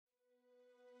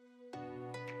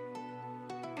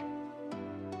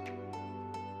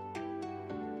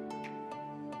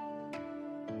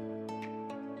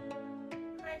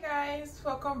guys,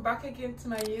 welcome back again to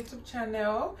my YouTube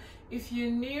channel. If you're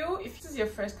new, if this is your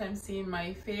first time seeing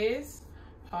my face,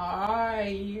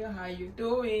 hi, how you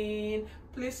doing?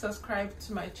 Please subscribe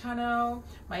to my channel.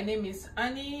 My name is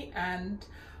Annie and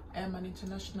I am an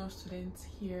international student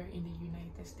here in the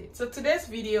United States. So today's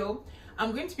video,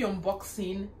 I'm going to be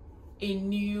unboxing a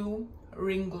new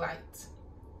ring light.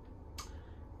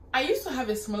 I used to have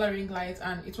a smaller ring light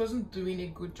and it wasn't doing a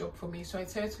good job for me, so I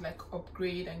decided to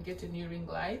upgrade and get a new ring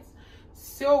light.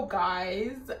 So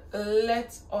guys,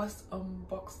 let us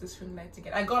unbox this ring light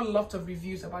again. I got a lot of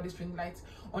reviews about this ring light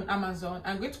on Amazon.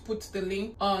 I'm going to put the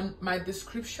link on my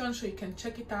description so you can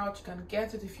check it out. You can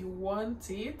get it if you want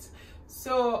it.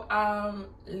 So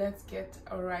let's get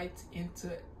right into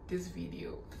this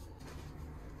video.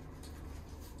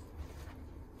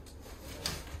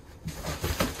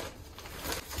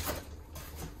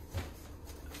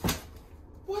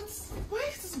 Why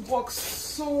is this box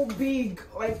so big?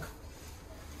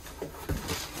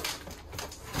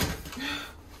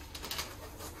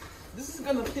 This is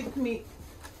gonna take me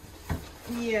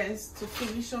years to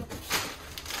finish up.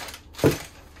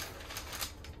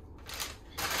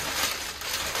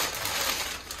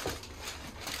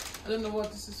 I don't know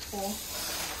what this is for.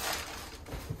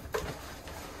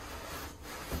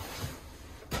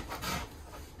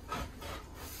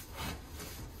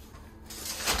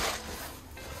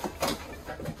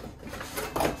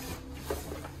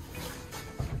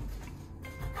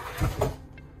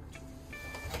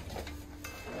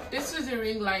 This is a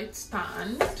ring light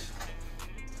stand.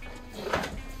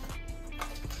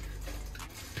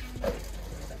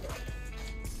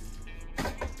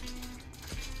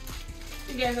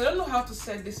 You guys, I don't know how to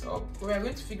set this up. We're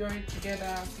going to figure it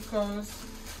together because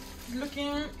it's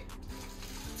looking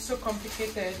so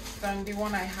complicated than the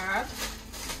one I had.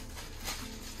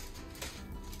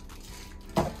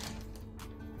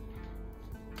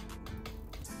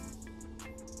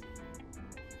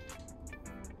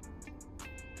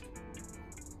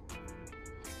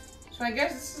 So I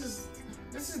guess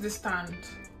this is the stand.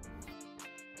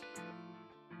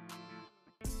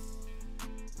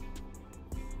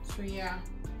 So yeah,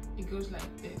 it goes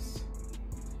like this.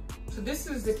 So this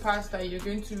is the part that you're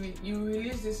going to you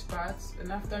release this part,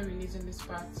 and after releasing this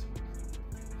part,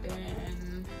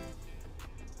 then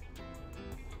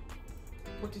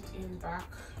put it in back,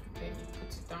 then you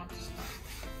put it down to stand.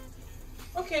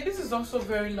 Okay, this is also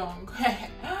very long.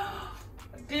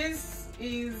 This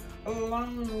is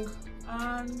long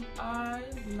and I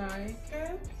like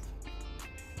it.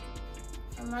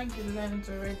 I like the length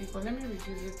already, but let me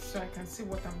reduce it so I can see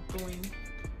what I'm doing.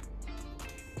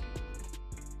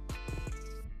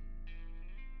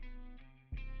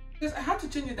 Because I had to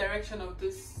change the direction of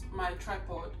my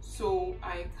tripod so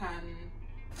I can,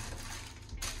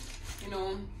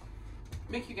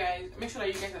 make sure that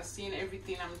you guys are seeing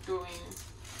everything I'm doing.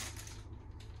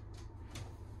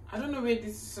 I don't know where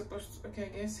this is supposed to, okay, I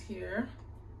guess here.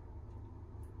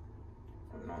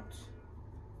 Or not.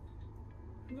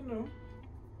 I don't know.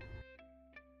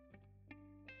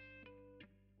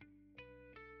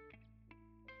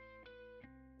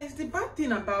 Yes, the bad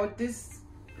thing about this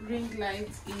ring light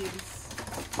is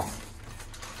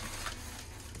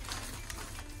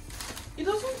it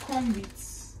doesn't come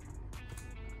with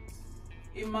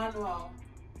a manual.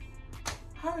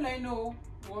 How will I know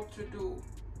what to do?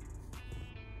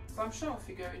 But I'm sure I'll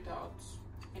figure it out.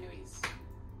 Anyways,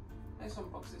 let's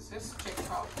unbox this. Let's check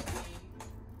out the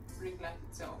ring light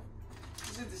itself.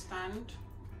 This is the stand.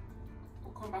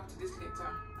 We'll come back to this later,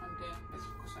 and then let's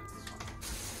focus on this one.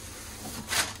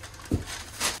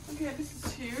 Okay, this is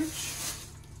huge.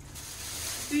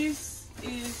 This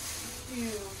is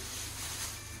huge.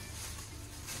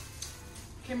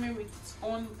 Came in with its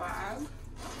own bag.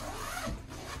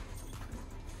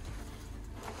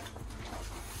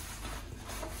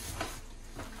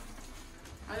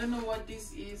 I don't know what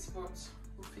this is, but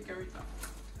we'll figure it out.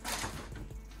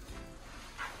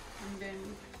 And then,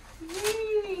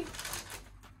 yay!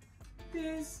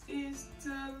 This is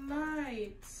the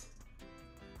light.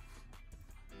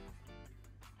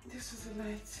 This is the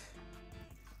light.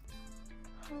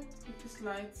 How would this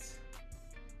light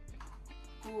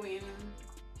go in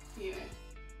here?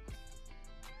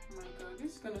 Oh my god,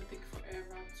 this is gonna take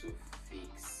forever to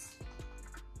fix.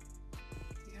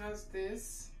 It has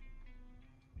this.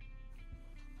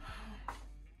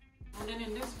 And then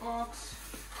in this box,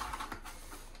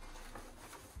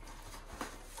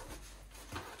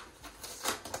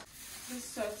 this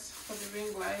set for the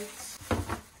ring lights.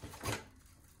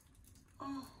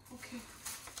 Oh, okay.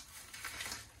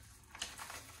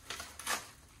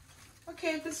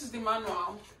 Okay, this is the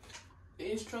manual,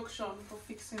 the instruction for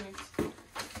fixing it.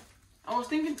 I was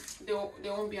thinking there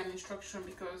won't be an instruction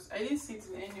because I didn't see it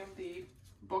in any of the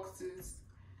boxes.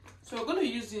 So we're going to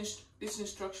use this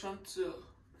instruction to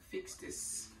fix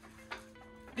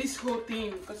this whole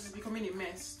thing because it's becoming a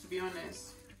mess, to be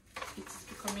honest. It's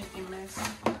becoming a mess.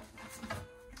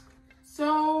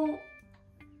 So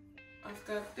I've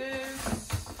got this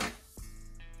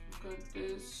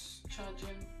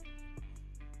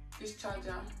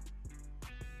charger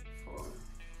for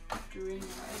the ring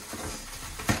light,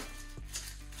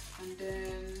 and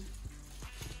then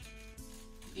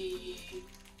the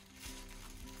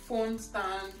phone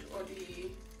stand or the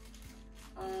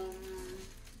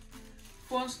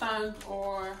phone stand,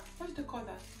 or what do they call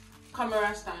that?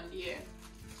 Camera stand, yeah.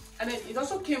 And then it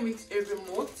also came with a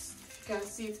remote. You can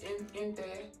see it in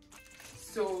there.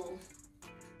 So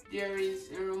there is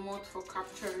a remote for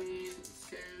capturing.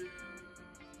 So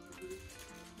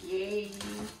yay.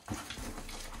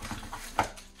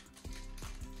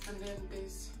 And then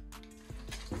this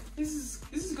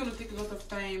is gonna take a lot of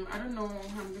time. I don't know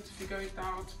how I'm going to figure it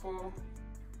out, but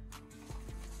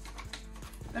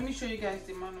let me show you guys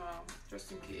the manual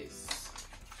just in case.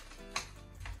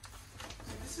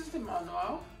 So this is the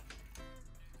manual.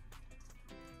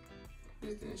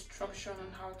 This is the instruction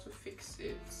on how to fix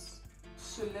it.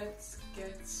 So let's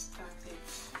get started.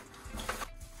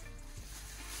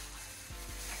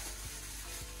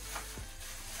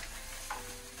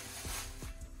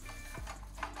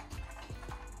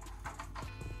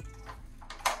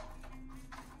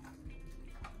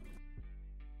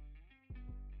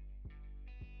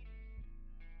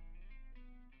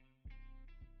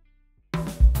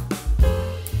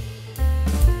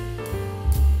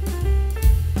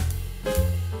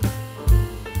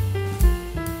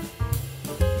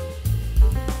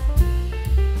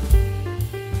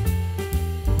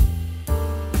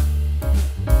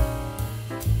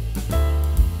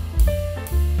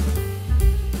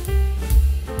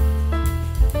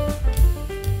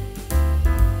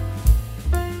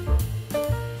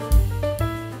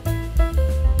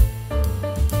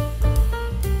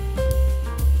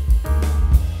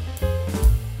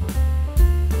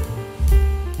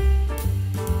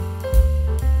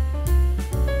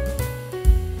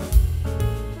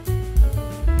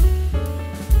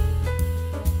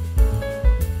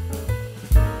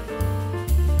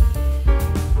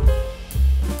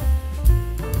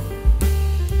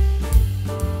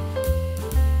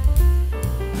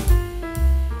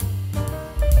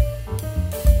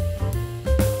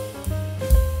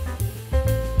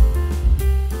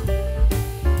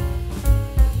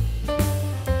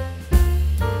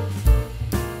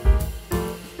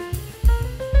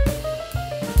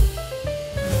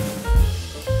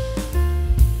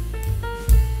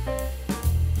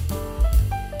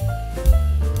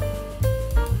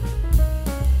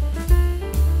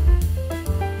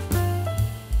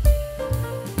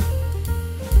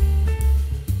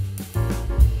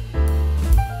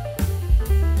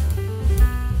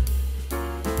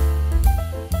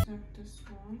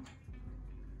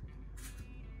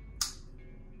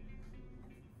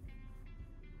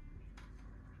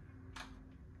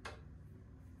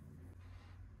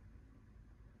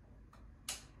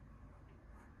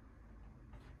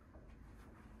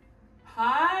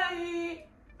 Hi,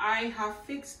 I have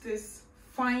fixed this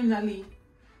finally.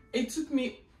 It took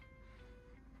me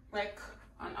like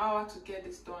an hour to get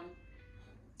this done.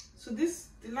 So the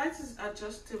light is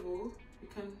adjustable. You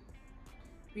can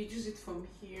reduce it from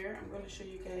here. I'm going to show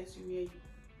you guys where you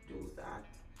do that.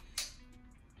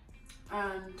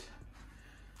 And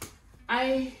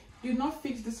I did not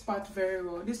fix this part very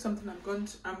well. This is something I'm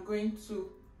going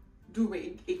to do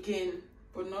it again,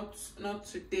 but not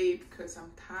today because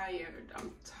I'm tired.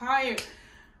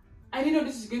 I didn't know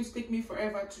this is going to take me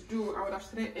forever to do. I would have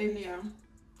started earlier.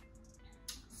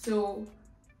 So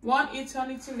one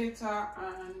eternity later,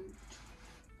 and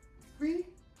we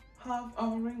have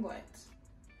our ring light.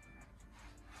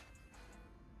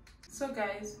 So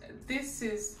guys, this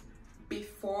is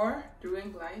before the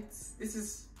ring lights. This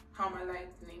is how my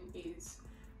lightning is,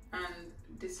 and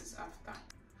this is after.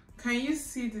 Can you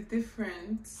see the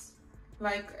difference?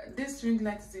 Like, this ring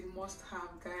light is a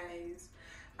must-have, guys.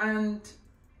 And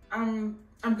I'm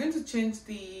going to change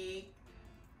the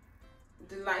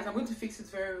light. I'm going to fix it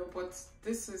very well, but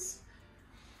this is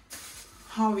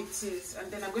how it is,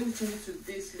 and then I'm going to change it to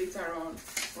this later on.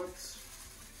 But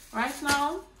right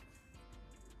now,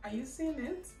 are you seeing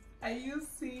it? Are you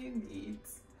seeing it?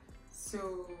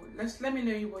 So let me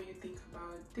know what you think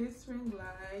about this ring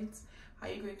light. Are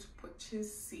you going to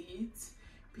purchase it?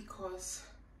 Because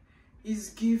it's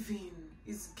giving,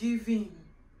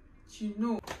 you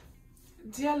know.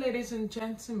 Dear ladies and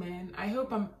gentlemen, I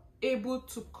hope I'm able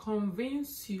to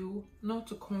convince you, not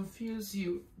to confuse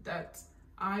you, that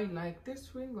I like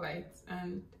this ring light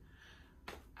and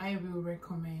I will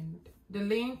recommend. The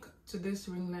link to this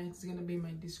ring light is going to be in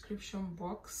my description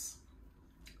box.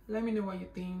 Let me know what you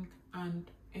think and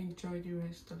enjoy the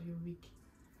rest of your week.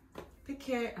 Take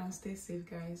care and stay safe,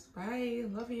 guys. Bye.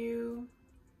 Love you.